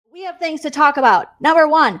of things to talk about. Number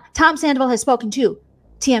one, Tom Sandoval has spoken to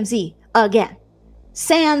TMZ again.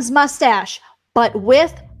 Sans mustache, but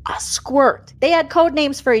with a squirt. They had code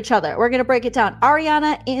names for each other. We're going to break it down.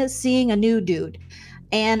 Ariana is seeing a new dude.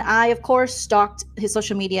 And I, of course, stalked his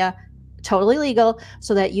social media, totally legal,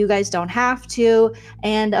 so that you guys don't have to,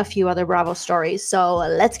 and a few other Bravo stories. So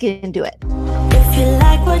let's get into it. If you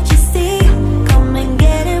like what you see, come and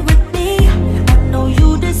get it with me. I know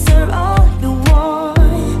you deserve all you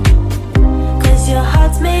want, 'cause your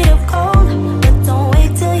heart's made of gold, but don't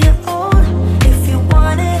wait till you're old. If you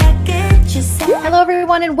want it, I get you some. Hello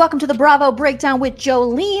everyone, and welcome to the Bravo Breakdown with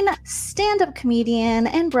Joleen, stand-up comedian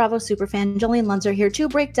and Bravo superfan Joleen Lunzer, here to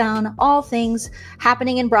break down all things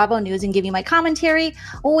happening in Bravo news and give you my commentary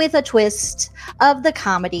with a twist of the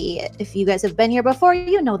comedy. If you guys have been here before,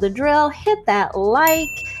 you know the drill. Hit that like.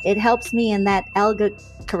 It helps me in that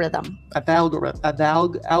algorithm.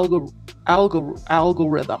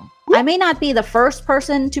 Algorithm. I may not be the first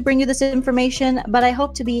person to bring you this information, but I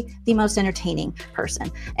hope to be the most entertaining person.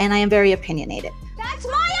 And I am very opinionated. That's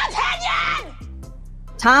my opinion!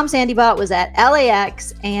 Tom Sandoval was at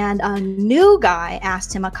LAX, and a new guy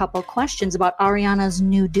asked him a couple questions about Ariana's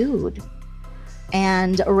new dude.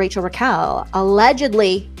 And Rachel Raquel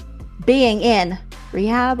allegedly being in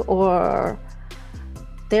rehab or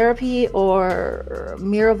therapy or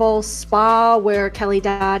Miraval Spa, where Kelly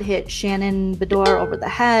Dodd hit Shannon Bedore over the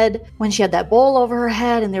head when she had that bowl over her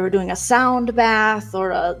head and they were doing a sound bath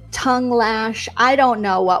or a tongue lash. I don't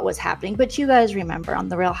know what was happening, but you guys remember on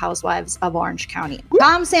The Real Housewives of Orange County.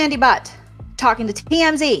 Tom Sandy Butt talking to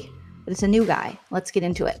TMZ, but it's a new guy. Let's get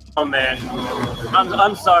into it. Oh man,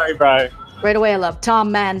 I'm sorry, bro. Right away, I love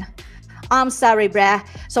Tom, man. I'm sorry, bruh.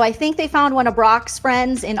 So I think they found one of Brock's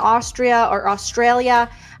friends in Austria or Australia,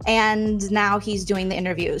 and now he's doing the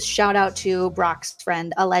interviews. Shout out to Brock's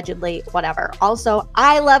friend, allegedly, whatever. Also,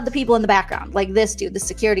 I love the people in the background. Like this dude, the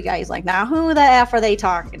security guy, he's like, now who the F are they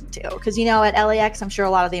talking to? Because, you know, at LAX, I'm sure a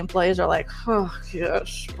lot of the employees are like, oh,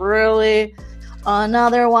 yes, really?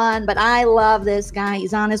 Another one. But I love this guy.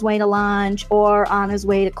 He's on his way to lunch or on his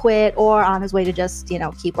way to quit or on his way to just, you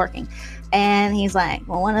know, keep working. And he's like,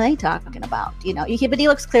 well, what are they talking about? You know, but he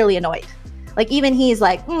looks clearly annoyed. Like, even he's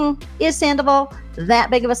like, is Sandoval that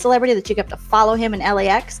big of a celebrity that you have to follow him in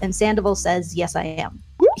LAX? And Sandoval says, yes, I am.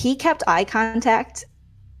 He kept eye contact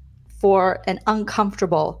for an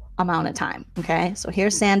uncomfortable amount of time. Okay. So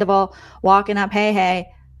here's Sandoval walking up. Hey,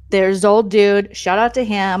 there's old dude. Shout out to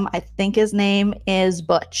him. I think his name is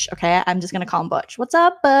Butch. Okay. I'm just going to call him Butch. What's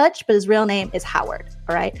up, Butch? But his real name is Howard.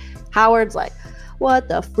 All right. Howard's like, what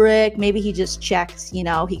the frick? Maybe he just checked, you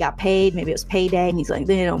know, he got paid. Maybe it was payday. And he's like,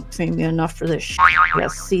 they don't pay me enough for this shit. I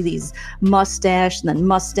see these mustache and then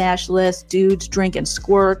mustache-less dudes drinking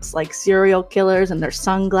squirts like serial killers and their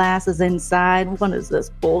sunglasses inside. What is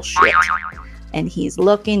this bullshit? And he's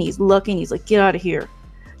looking. He's like, get out of here.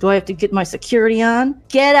 Do I have to get my security on?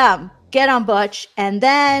 Get him, Butch. And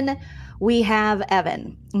then we have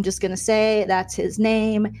Evan. I'm just going to say that's his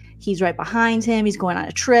name. He's right behind him. He's going on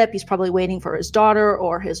a trip. He's probably waiting for his daughter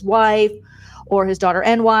or his wife or his daughter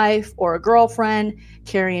and wife or a girlfriend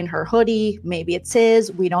carrying her hoodie. Maybe it's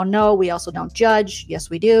his. We don't know. We also don't judge.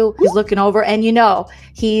 Yes, we do. He's looking over, and you know,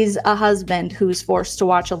 he's a husband who's forced to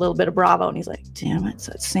watch a little bit of Bravo. And he's like, damn it, it's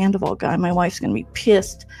that Sandoval guy. My wife's going to be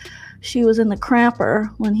pissed. She was in the crapper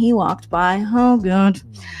when he walked by. Oh, good.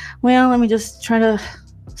 Well, let me just try to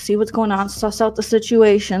see what's going on, suss out the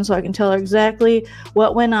situation so I can tell her exactly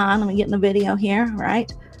what went on. Let me get in the video here,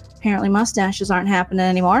 right? Apparently mustaches aren't happening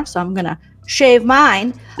anymore, so I'm gonna shave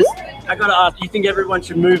mine. I gotta ask, do you think everyone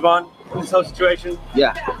should move on from this whole situation?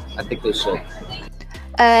 Yeah, I think they should.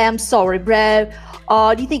 I'm sorry, bro.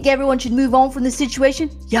 Do you think everyone should move on from this situation?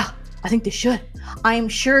 Yeah, I think they should. I'm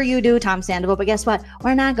sure you do, Tom Sandoval, but guess what?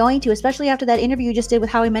 We're not going to, especially after that interview you just did with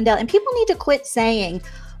Howie Mandel. And people need to quit saying,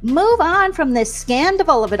 move on from this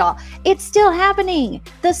Scandoval of it all. It's still happening.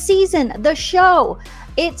 The season, the show,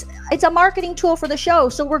 it's a marketing tool for the show.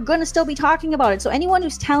 So we're going to still be talking about it. So anyone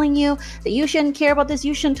who's telling you that you shouldn't care about this,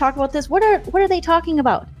 you shouldn't talk about this, what are they talking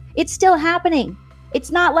about? It's still happening. It's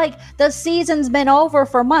not like the season's been over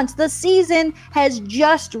for months. The season has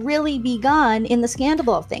just really begun in the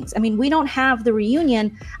Scandoval of things. I mean, we don't have the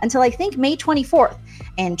reunion until I think May 24th.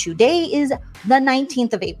 And today is the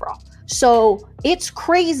 19th of April. So it's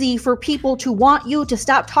crazy for people to want you to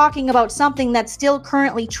stop talking about something that's still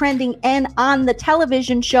currently trending and on the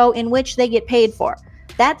television show in which they get paid for.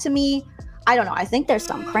 That to me, I don't know. I think there's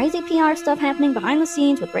some crazy PR stuff happening behind the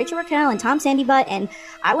scenes with Rachel Raquel and Tom Sandoval, and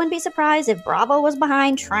I wouldn't be surprised if Bravo was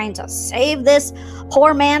behind trying to save this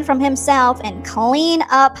poor man from himself and clean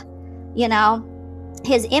up, you know,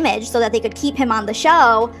 his image so that they could keep him on the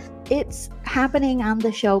show. It's happening on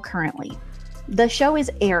the show currently. The show is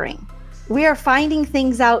airing. We are finding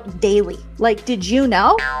things out daily. Like, did you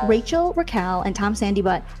know Rachel, Raquel, and Tom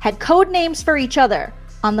Sandybutt had code names for each other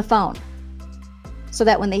on the phone so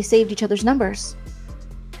that when they saved each other's numbers,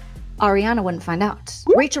 Ariana wouldn't find out.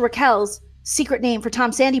 Rachel Raquel's secret name for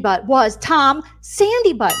Tom Sandybutt was Tom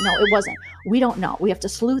Sandybutt. No, it wasn't. We don't know. We have to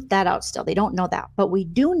sleuth that out still. They don't know that. But we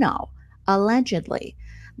do know, allegedly,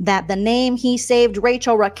 that the name he saved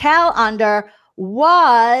Rachel Raquel under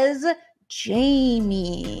was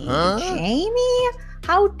Jamie. Huh? Jamie?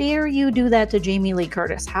 How dare you do that to Jamie Lee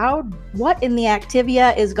Curtis? What in the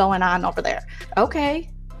Activia is going on over there? Okay.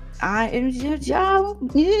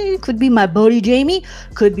 Could be my buddy Jamie.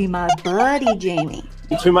 Could be my buddy Jamie.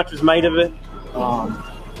 Too much was made of it. I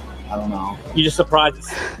don't know. You just surprised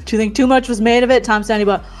us. Do you think too much was made of it? Tom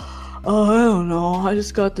Sandybutt. Oh, I don't know. I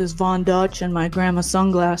just got this Von Dutch and my grandma's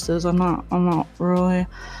sunglasses. I'm not really.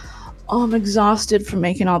 I'm exhausted from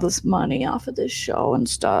making all this money off of this show and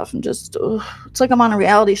stuff. And just, it's like I'm on a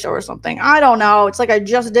reality show or something. I don't know. It's like I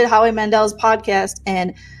just did Howie Mandel's podcast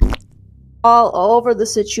and all over the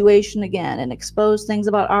situation again and exposed things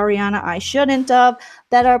about Ariana I shouldn't have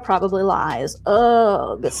that are probably lies.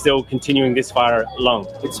 Ugh. It's still continuing this far along.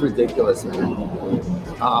 It's ridiculous, man.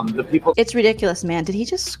 It's ridiculous, man. Did he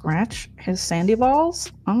just scratch his sandy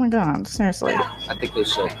balls? Oh my god, seriously. I think they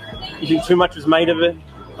should. You think too much was made of it?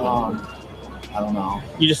 I don't know.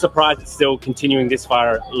 You just surprised it's still continuing this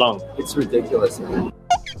far along. It's ridiculous, man.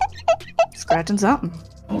 Scratching something.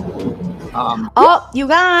 Oh, you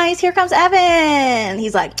guys, here comes Evan.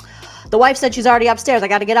 He's like, the wife said she's already upstairs. I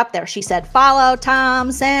got to get up there. She said, follow Tom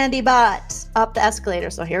Sandybutt up the escalator.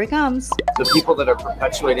 So here he comes. The people that are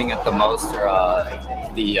perpetuating it the most are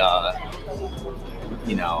the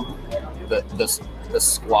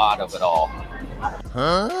squad of it all.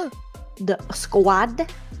 Huh? The squad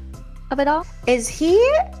of it all? Is he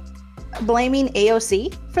blaming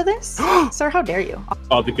AOC for this? Sir, how dare you?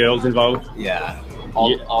 All the girls involved? Yeah.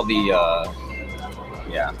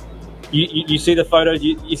 Yeah. You see the photos?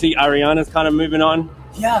 You see Ariana's kind of moving on?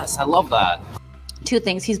 Yes, I love that. Two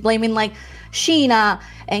things. He's blaming like Sheena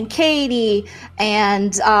and Katie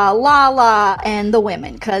and Lala and the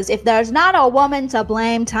women. Because if there's not a woman to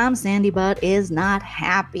blame, Tom Sandybutt is not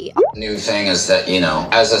happy. New thing is that,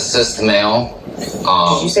 as a cis male...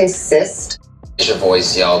 Did you say cis? Raise your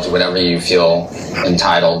voice, yell, do whatever you feel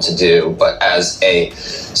entitled to do. But as a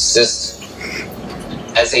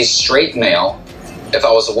straight male, if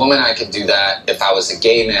I was a woman, I could do that. If I was a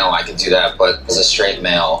gay male, I could do that. But as a straight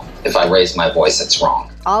male, if I raise my voice, it's wrong.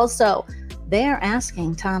 Also, they're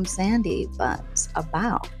asking Tom Sandybutt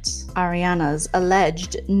about Ariana's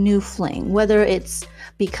alleged new fling, whether it's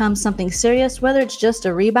become something serious, whether it's just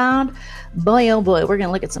a rebound. Boy, oh boy, we're going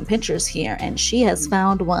to look at some pictures here. And she has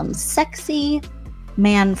found one sexy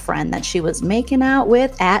man friend that she was making out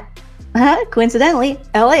with at, coincidentally,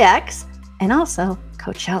 LAX and also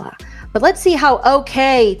Coachella. But let's see how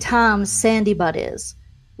okay Tom Sandybutt is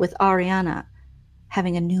with Ariana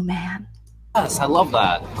having a new man. Yes, I love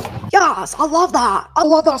that. Yes, I love that. I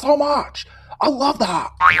love that so much. I love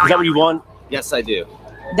that. Is that what you want? Yes, I do.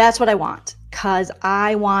 That's what I want. Because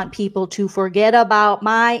I want people to forget about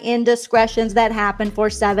my indiscretions that happened for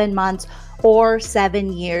 7 months or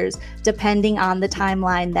 7 years, depending on the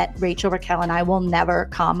timeline that Rachel, Raquel, and I will never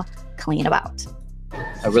come clean about.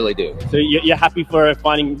 I really do. So you're happy for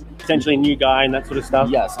finding potentially a new guy and that sort of stuff?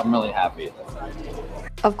 Yes, I'm really happy.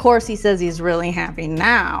 Of course, he says he's really happy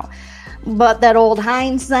now. But that old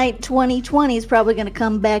hindsight 2020 is probably going to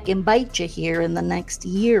come back and bite you here in the next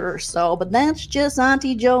year or so. But that's just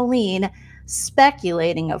Auntie Joleen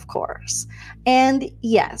speculating, of course. And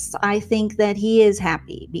yes, I think that he is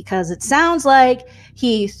happy because it sounds like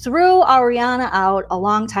he threw Ariana out a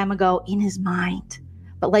long time ago in his mind.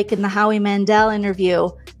 But like in the Howie Mandel interview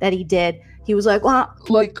that he did, he was like, well,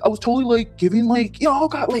 like I was totally like giving like,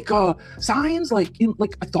 got like signs like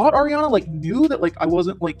I thought Ariana like knew that like I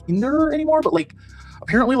wasn't like into her anymore, but like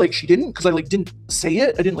apparently like she didn't, because I like didn't say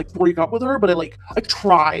it. I didn't like break up with her, but I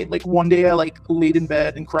tried. Like one day I like laid in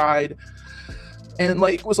bed and cried and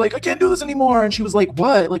like was like, I can't do this anymore. And she was like,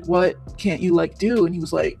 what? Like what can't you like do? And he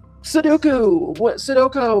was like, Sudoku,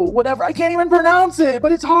 whatever. I can't even pronounce it,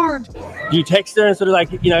 but it's hard. Do you text her and sort of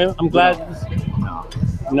like, I'm glad?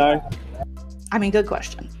 No. I mean, good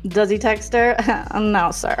question. Does he text her?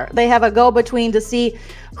 No, sir. They have a go-between to see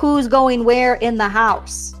who's going where in the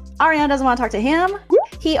house. Ariana doesn't want to talk to him.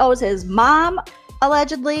 He owes his mom,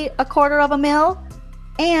 allegedly, $250,000.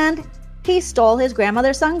 And he stole his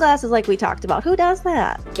grandmother's sunglasses like we talked about. Who does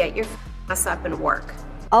that? Get your ass up and work.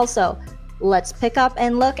 Also, let's pick up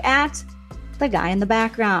and look at the guy in the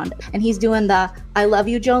background. And he's doing the I love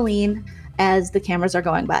you, Joleen, as the cameras are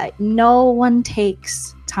going by. No one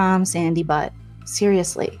takes Tom Sandy Butt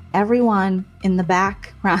seriously. Everyone in the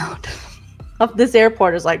background of this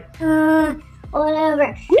airport is like,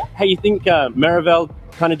 Whatever. Hey, you think Maribel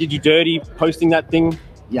kind of did you dirty posting that thing?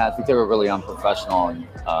 Yeah, I think they were really unprofessional, and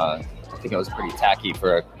I think it was pretty tacky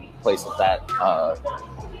for a place of that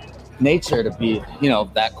nature to be, you know,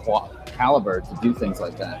 that caliber to do things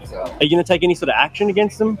like that. So, are you going to take any sort of action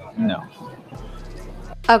against them? No.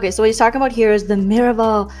 Okay, so what he's talking about here is the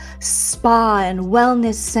Miraval Spa and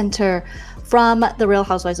Wellness Center from the Real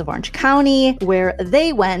Housewives of Orange County, where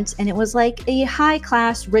they went, and it was like a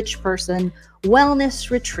high-class, rich person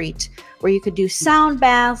wellness retreat where you could do sound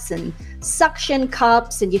baths and suction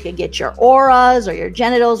cups, and you could get your auras or your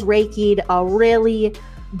genitals reiki'd. A really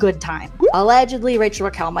good time. Allegedly, Rachel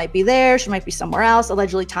Raquel might be there. She might be somewhere else.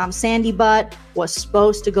 Allegedly, Tom Sandy Butt was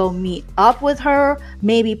supposed to go meet up with her,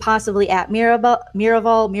 maybe possibly at Miramoney,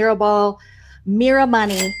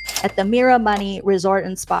 at the Miramoney Resort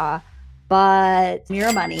and Spa. But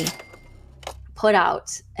Miramoney put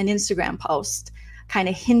out an Instagram post kind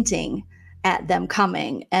of hinting at them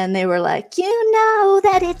coming, and they were like, you know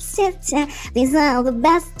that it's these are the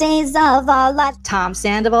best days of our life. Tom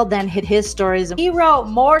Sandoval then hit his stories. He wrote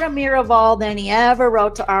more to Miraval than he ever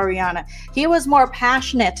wrote to Ariana. He was more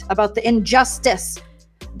passionate about the injustice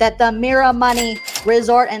that the Miramoney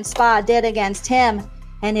Resort and Spa did against him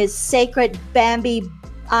and his sacred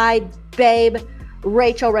Bambi-eyed babe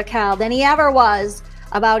Rachel Raquel than he ever was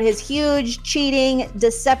about his huge cheating,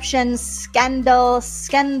 deception, scandal,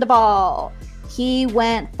 Scandoval. He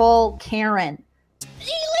went full Karen.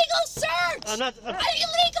 Illegal search! Illegal!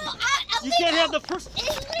 You can't have the first.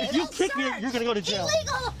 If you kick me, you're gonna go to jail.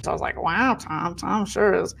 Illegal! So I was like, wow, Tom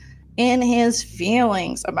sure is in his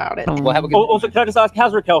feelings about it. Well, have a good Also, can I just ask,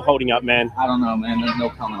 how's Raquel holding up, man? I don't know, man. There's no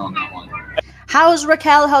comment on that one. How's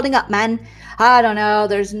Raquel holding up, man? I don't know.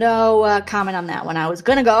 There's no comment on that one. I was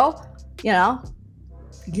gonna go, you know,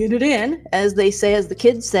 get it in, as they say, as the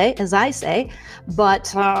kids say, as I say, but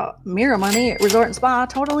Miramoney Resort and Spa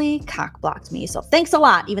totally cock-blocked me. So thanks a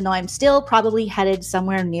lot, even though I'm still probably headed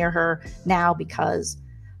somewhere near her now because,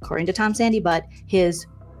 according to Tom Sandy Butt, his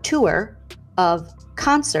tour of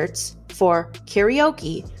concerts for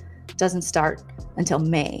karaoke doesn't start until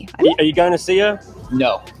May. Are you going to see her?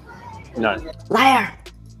 No. No. Liar!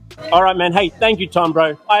 All right, man. Hey, thank you, Tom,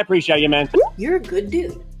 bro. I appreciate you, man. You're a good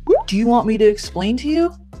dude. Do you want me to explain to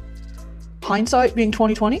you? Hindsight being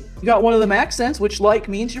 2020, you got one of them accents, which like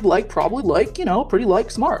means you're like probably like, you know, pretty like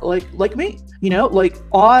smart, like me. You know, like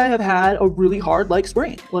I have had a really hard like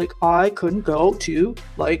spring. Like I couldn't go to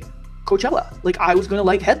like Coachella. Like I was gonna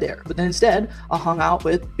like head there, but then instead I hung out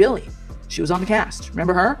with Billy. She was on the cast.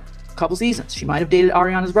 Remember her? A couple seasons. She might have dated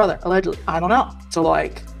Ariana's brother, allegedly. I don't know. So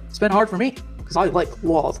like it's been hard for me because I like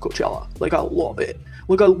love Coachella. Like I love it.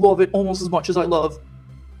 Like I love it almost as much as I love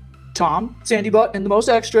Tom Sandy Butt and the most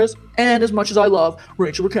extras, and as much as I love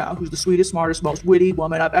Rachel Raquel, who's the sweetest, smartest, most witty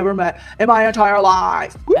woman I've ever met in my entire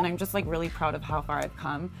life. And I'm just like really proud of how far I've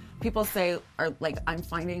come. People say, or like I'm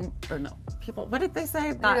finding, or no, people, what did they say?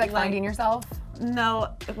 You're like finding yourself?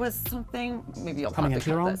 No, it was something, maybe you'll Coming have to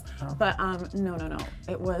into your cut this. own? Oh. But no.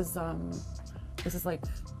 It was, this is like,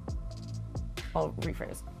 I'll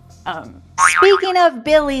rephrase. Speaking of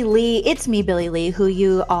Billy Lee, it's me, Billy Lee, who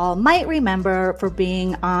you all might remember for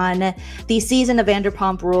being on the season of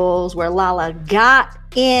Vanderpump Rules where Lala got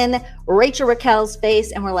in Rachel Raquel's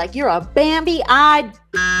face and we're like, you're a Bambi-eyed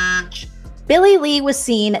bitch. Billy Lee was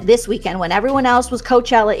seen this weekend when everyone else was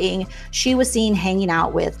Coachella-ing. She was seen hanging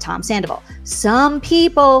out with Tom Sandoval. Some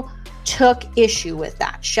people took issue with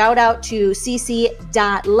that. Shout out to cc.loves.u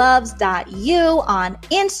on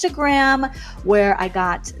Instagram, where I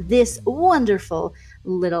got this wonderful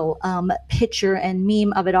little picture and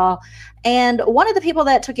meme of it all. And one of the people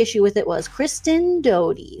that took issue with it was Kristen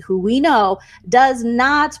Doty, who we know does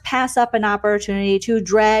not pass up an opportunity to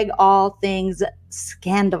drag all things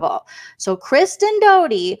Scandoval. So Kristen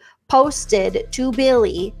Doty posted to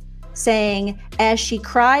Billy saying, as she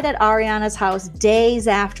cried at Ariana's house days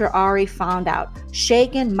after Ari found out,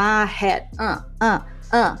 shaking my head,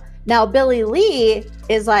 Now, Billy Lee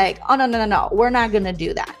is like, oh, no, we're not going to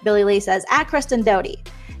do that. Billy Lee says, at Kristen Doty,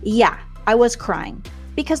 yeah, I was crying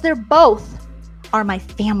because they're both are my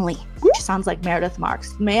family. Which sounds like Meredith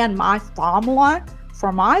Marks. Man, my family?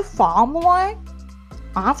 For my family?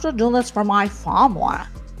 I have to do this for my family.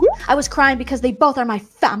 I was crying because they both are my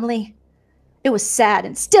family. It was sad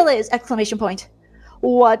and still is, exclamation point.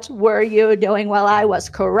 What were you doing while I was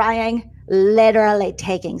crying? literally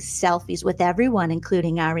taking selfies with everyone,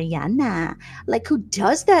 including Ariana. Like, who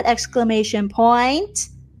does that? Exclamation point.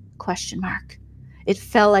 Question mark. It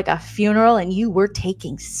felt like a funeral and you were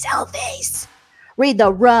taking selfies. Read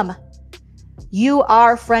the room.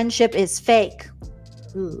 Our friendship is fake.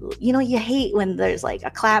 Ooh, you know, you hate when there's like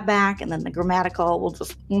a clap back and then the grammatical.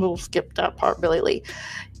 We'll skip that part, Billy Lee.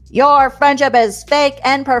 Your friendship is fake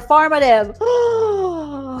and performative.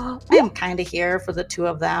 I am kind of here for the two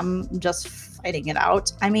of them just fighting it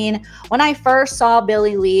out. I mean, when I first saw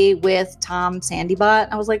Billy Lee with Tom Sandybutt,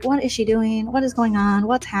 I was like, what is she doing? What is going on?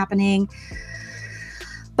 What's happening?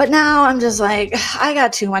 But now I'm just like, I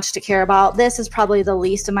got too much to care about. This is probably the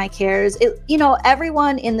least of my cares. You know,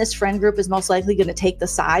 everyone in this friend group is most likely going to take the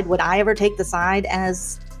side. Would I ever take the side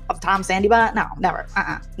of Tom Sandybutt? No, never.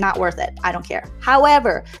 Not worth it. I don't care.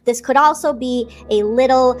 However, this could also be a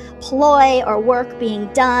little ploy or work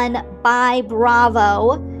being done by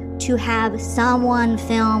Bravo to have someone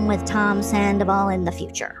film with Tom Sandoval in the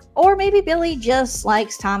future. Or maybe Billy just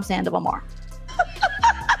likes Tom Sandoval more.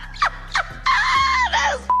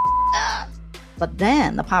 But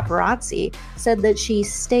then the paparazzi said that she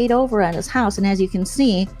stayed over at his house. And as you can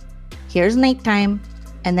see, here's nighttime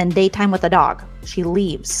and then daytime with the dog. She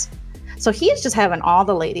leaves. So he's just having all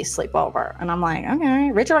the ladies sleep over. And I'm like,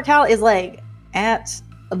 okay, Richard Raquel is like at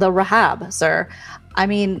the rehab, sir. I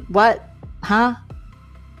mean, what? Huh?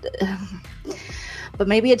 But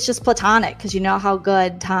maybe it's just platonic, because you know how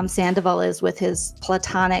good Tom Sandoval is with his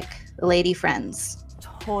platonic lady friends.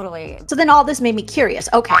 Totally. So then all this made me curious.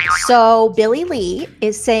 Okay, so Billy Lee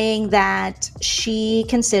is saying that she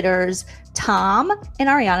considers Tom and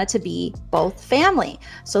Ariana to be both family.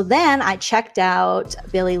 So then I checked out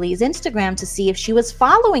Billy Lee's Instagram to see if she was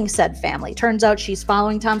following said family. Turns out she's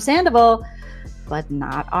following Tom Sandoval, but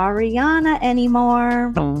not Ariana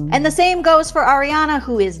anymore. And the same goes for Ariana,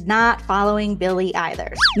 who is not following Billy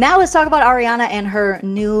either. Now let's talk about Ariana and her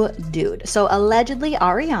new dude. So allegedly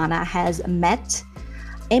Ariana has met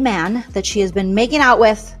a man that she has been making out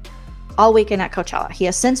with all weekend at Coachella. He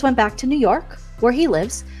has since went back to New York, where he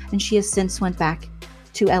lives, and she has since went back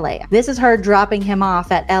to LA. This is her dropping him off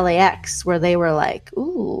at LAX, where they were like,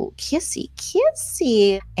 ooh, kissy,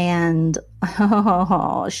 kissy. And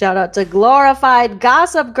oh, shout out to Glorified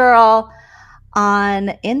Gossip Girl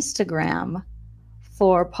on Instagram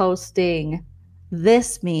for posting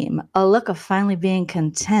this meme, a look of finally being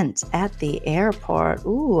content at the airport.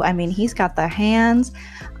 Ooh, I mean, he's got the hands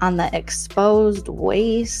on the exposed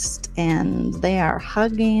waist and they are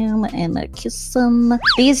hugging and kissing.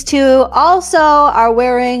 These two also are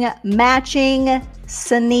wearing matching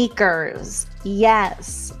sneakers.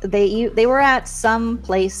 Yes, they were at some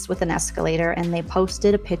place with an escalator and they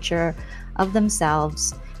posted a picture of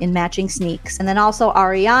themselves in matching sneaks. And then also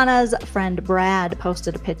Ariana's friend Brad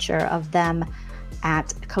posted a picture of them at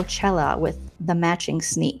Coachella with the matching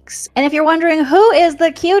sneaks. And if you're wondering who is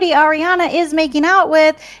the cutie Ariana is making out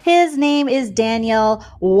with, his name is Daniel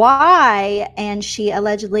Y, and she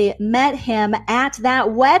allegedly met him at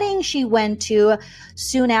that wedding she went to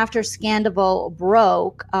soon after Scandoval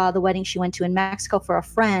broke, the wedding she went to in Mexico for a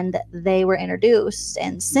friend. They were introduced,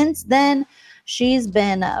 and since then she's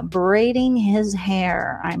been braiding his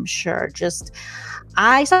hair, I'm sure.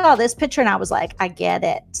 I saw this picture and I was like, I get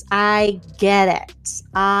it. I get it.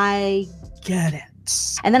 I get it.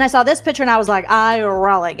 And then I saw this picture and I was like, I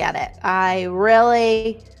really get it. I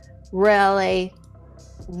really, really,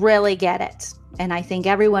 really get it. And I think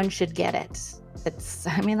everyone should get it.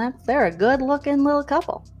 They're a good looking little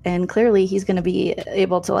couple. And clearly he's going to be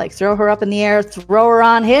able to like throw her up in the air, throw her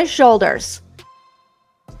on his shoulders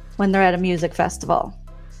when they're at a music festival.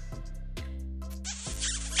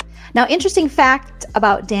 Now, interesting fact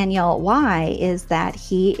about Daniel Y is that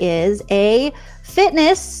he is a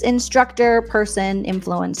fitness instructor, person,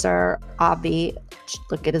 influencer, obvi.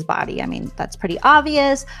 Look at his body. I mean, that's pretty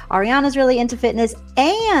obvious. Ariana's really into fitness,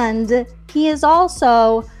 and he is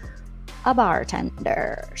also a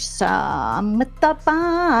bartender. So I'm with the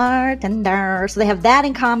bartender. So they have that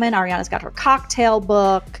in common. Ariana's got her cocktail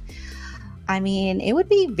book. I mean, it would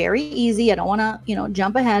be very easy. I don't want to,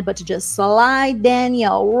 jump ahead, but to just slide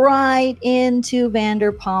Danielle right into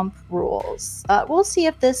Vanderpumprules. We'll see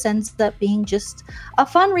if this ends up being just a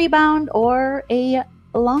fun rebound or a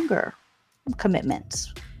longer commitment.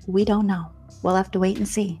 We don't know. We'll have to wait and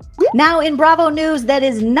see. Now, in Bravo news that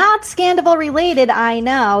is not Scandoval related, I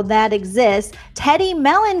know that exists. Teddy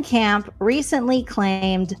Mellencamp recently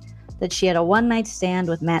claimed that she had a one-night stand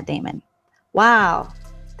with Matt Damon. Wow.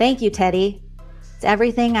 Thank you, Teddy. It's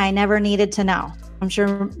everything I never needed to know. I'm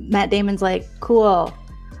sure Matt Damon's like, cool,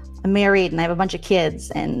 I'm married and I have a bunch of kids,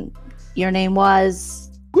 and your name was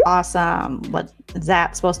Awesome. What is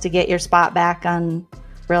that supposed to get your spot back on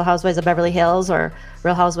Real Housewives of Beverly Hills or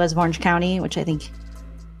Real Housewives of Orange County, which I think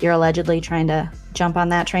you're allegedly trying to jump on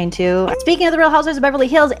that train too. Speaking of the Real Housewives of Beverly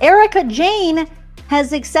Hills, Erika Jayne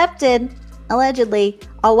has accepted, allegedly,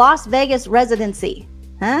 a Las Vegas residency.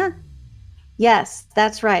 Huh? Yes,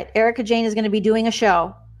 that's right. Erika Jayne is going to be doing a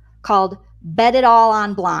show called Bet It All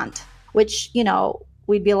on Blonde, which, you know,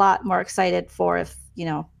 we'd be a lot more excited for if, you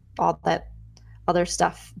know, all that other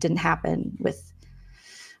stuff didn't happen with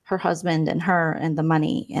her husband and her and the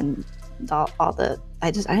money and all the,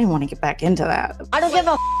 I didn't want to get back into that. I don't give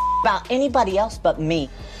a about anybody else but me.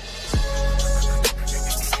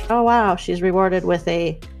 Oh wow, she's rewarded with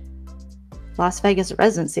a Las Vegas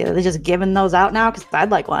residency. Are they just giving those out now? Because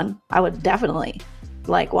I'd like one. I would definitely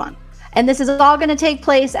like one. And this is all going to take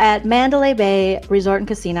place at Mandalay Bay Resort and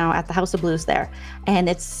Casino at the House of Blues there. And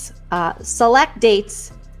it's select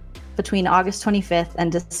dates between August 25th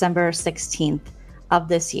and December 16th of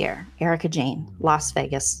this year. Erika Jayne, Las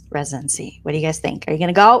Vegas residency. What do you guys think? Are you going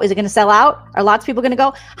to go? Is it going to sell out? Are lots of people going to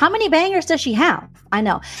go? How many bangers does she have? I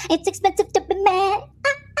know. It's expensive to be mad.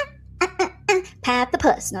 Pat the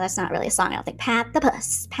puss. No, that's not really a song, I don't think. Pat the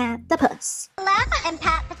puss. Pat the puss. Left and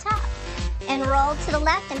pat the top. And roll to the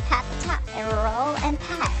left and pat the top. And roll and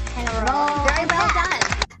pat. And roll. Very well done.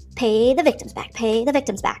 Pay the victims back. Pay the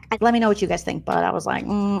victims back. Let me know what you guys think, but I was like,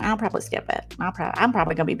 I'll probably skip it. I'm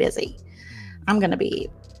probably going to be busy. I'm going to be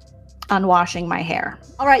unwashing my hair.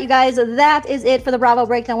 All right, you guys, that is it for the Bravo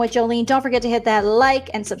Breakdown with Joleen. Don't forget to hit that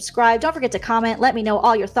like and subscribe. Don't forget to comment. Let me know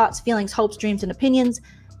all your thoughts, feelings, hopes, dreams, and opinions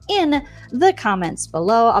in the comments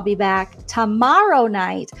below. I'll be back tomorrow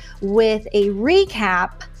night with a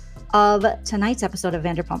recap of tonight's episode of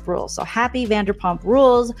Vanderpump Rules. So happy Vanderpump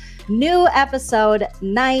Rules new episode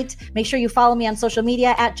night. Make sure you follow me on social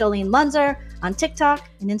media at Joleen Lunzer on TikTok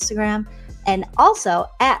and Instagram, and also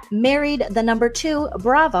at married2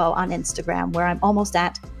 Bravo on Instagram, where I'm almost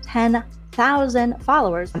at 10,000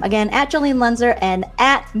 followers. Again, at Joleen Lunzer and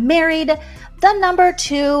at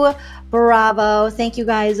married2 Bravo. Thank you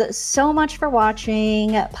guys so much for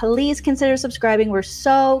watching. Please consider subscribing. We're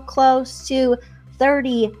so close to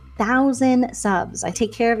 30,000 subs.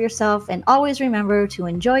 Take care of yourself and always remember to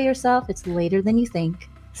enjoy yourself. It's later than you think.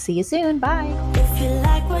 See you soon. Bye. If you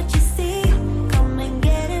like what you see, come and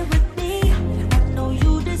get it with me. I know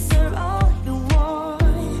you deserve all you want.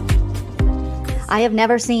 I have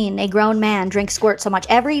never seen a grown man drink squirt so much.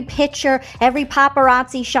 Every picture, every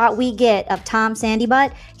paparazzi shot we get of Tom Sandy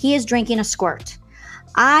Butt, he is drinking a squirt.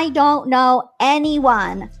 I don't know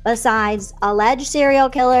anyone besides alleged serial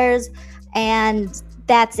killers, and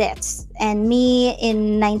that's it. And me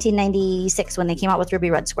in 1996 when they came out with Ruby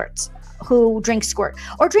Red squirts, who drink squirt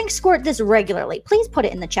or drink squirt this regularly. Please put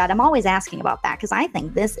it in the chat. I'm always asking about that because I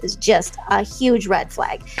think this is just a huge red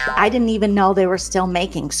flag. I didn't even know they were still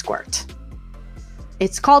making squirt.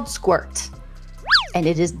 It's called squirt, and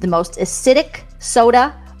it is the most acidic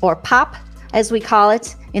soda or pop, as we call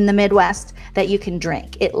it in the Midwest, that you can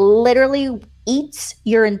drink. It literally eats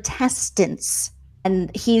your intestines, and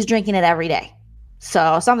he's drinking it every day.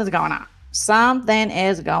 So something's going on. Something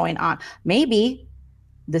is going on. Maybe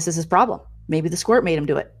this is his problem. Maybe the squirt made him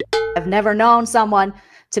do it. I've never known someone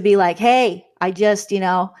to be like, hey, I just,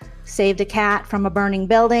 saved a cat from a burning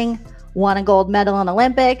building, won a gold medal in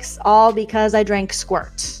Olympics, all because I drank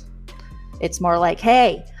squirt. It's more like,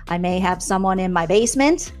 hey, I may have someone in my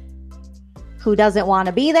basement who doesn't want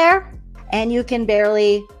to be there, and you can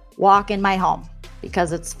barely walk in my home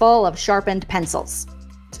because it's full of sharpened pencils.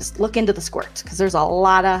 Just look into the squirt because there's a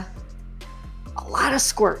lot of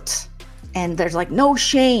squirt, and there's like no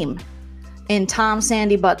shame in Tom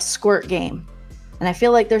Sandy Butt's squirt game, and I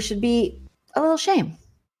feel like there should be a little shame.